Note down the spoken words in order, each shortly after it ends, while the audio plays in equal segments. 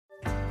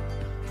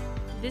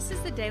This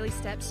is the Daily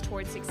Steps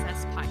Toward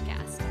Success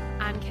podcast.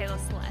 I'm Kayla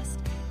Celeste.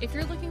 If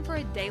you're looking for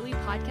a daily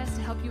podcast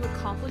to help you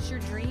accomplish your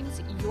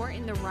dreams, you're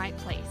in the right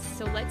place.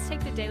 So let's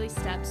take the daily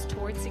steps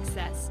toward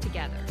success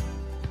together.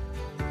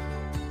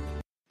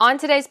 On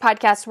today's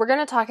podcast, we're going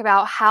to talk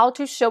about how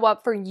to show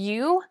up for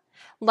you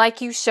like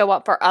you show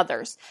up for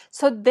others.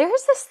 So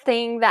there's this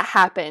thing that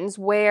happens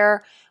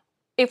where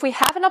if we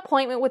have an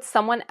appointment with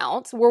someone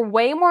else, we're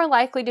way more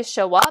likely to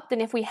show up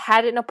than if we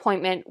had an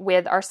appointment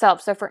with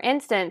ourselves. So for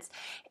instance,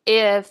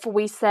 if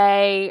we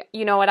say,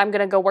 you know what, I'm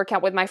going to go work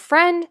out with my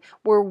friend,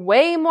 we're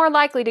way more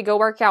likely to go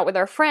work out with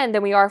our friend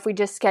than we are if we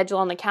just schedule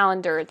on the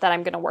calendar that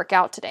I'm going to work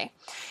out today.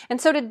 And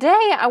so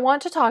today I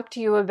want to talk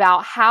to you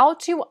about how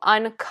to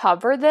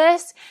uncover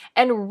this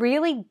and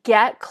really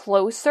get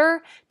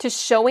closer to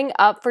showing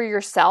up for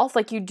yourself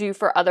like you do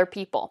for other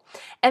people.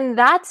 And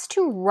that's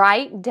to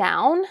write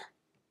down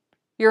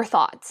your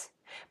thoughts.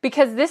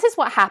 Because this is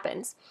what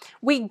happens.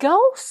 We go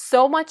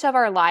so much of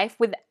our life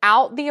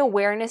without the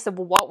awareness of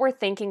what we're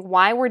thinking,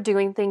 why we're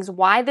doing things,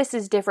 why this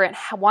is different,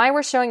 why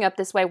we're showing up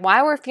this way,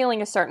 why we're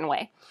feeling a certain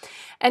way.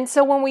 And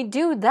so when we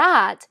do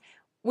that,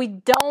 we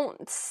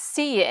don't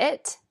see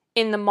it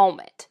in the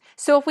moment.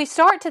 So if we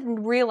start to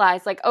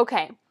realize like,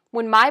 okay,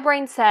 when my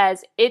brain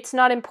says it's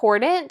not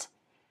important,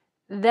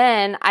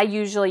 then I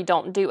usually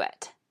don't do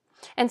it.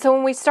 And so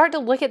when we start to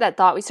look at that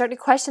thought, we start to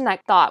question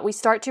that thought, we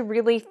start to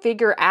really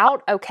figure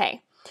out,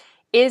 okay,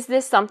 is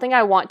this something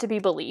I want to be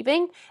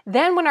believing?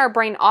 Then when our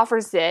brain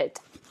offers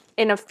it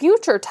in a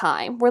future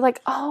time, we're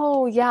like,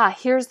 oh yeah,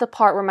 here's the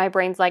part where my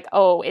brain's like,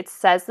 oh, it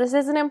says this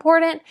isn't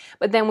important,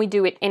 but then we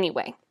do it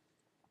anyway.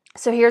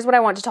 So here's what I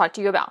want to talk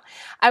to you about.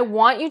 I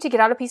want you to get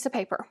out a piece of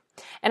paper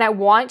and I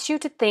want you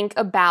to think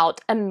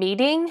about a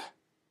meeting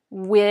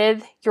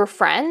with your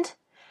friend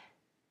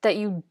that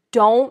you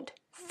don't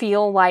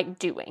feel like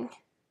doing.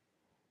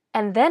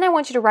 And then I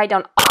want you to write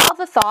down all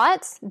the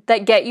thoughts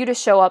that get you to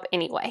show up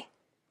anyway.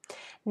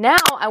 Now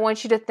I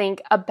want you to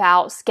think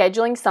about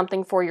scheduling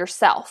something for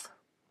yourself.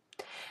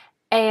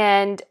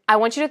 And I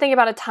want you to think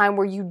about a time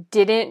where you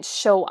didn't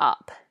show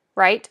up,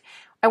 right?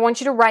 I want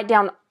you to write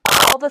down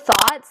all the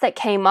thoughts that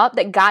came up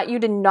that got you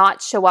to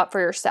not show up for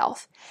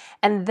yourself.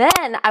 And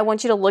then I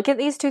want you to look at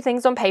these two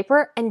things on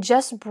paper and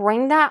just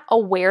bring that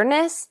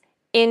awareness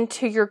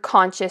into your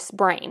conscious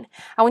brain.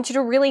 I want you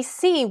to really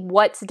see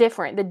what's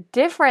different. The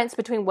difference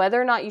between whether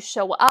or not you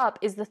show up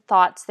is the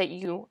thoughts that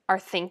you are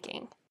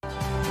thinking.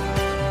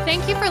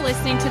 Thank you for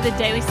listening to the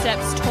Daily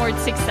Steps Toward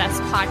Success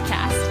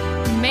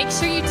podcast. Make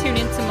sure you tune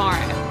in tomorrow.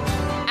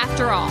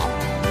 After all,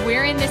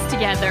 we're in this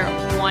together,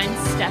 one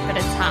step at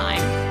a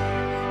time.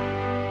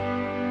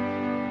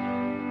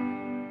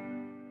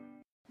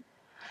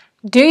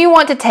 Do you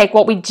want to take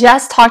what we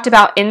just talked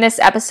about in this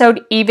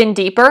episode even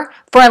deeper?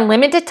 For a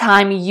limited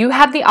time, you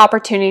have the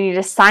opportunity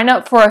to sign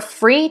up for a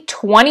free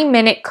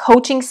 20-minute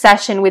coaching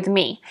session with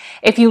me.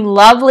 If you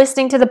love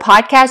listening to the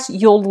podcast,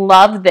 you'll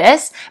love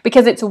this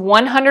because it's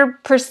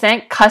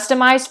 100%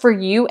 customized for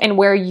you and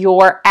where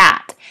you're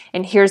at.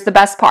 And here's the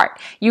best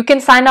part. You can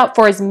sign up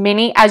for as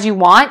many as you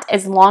want.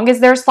 As long as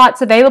there's slots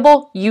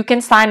available, you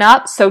can sign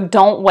up, so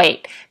don't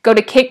wait. Go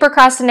to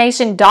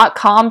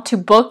kickprocrastination.com to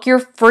book your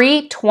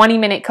free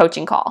 20-minute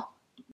coaching call.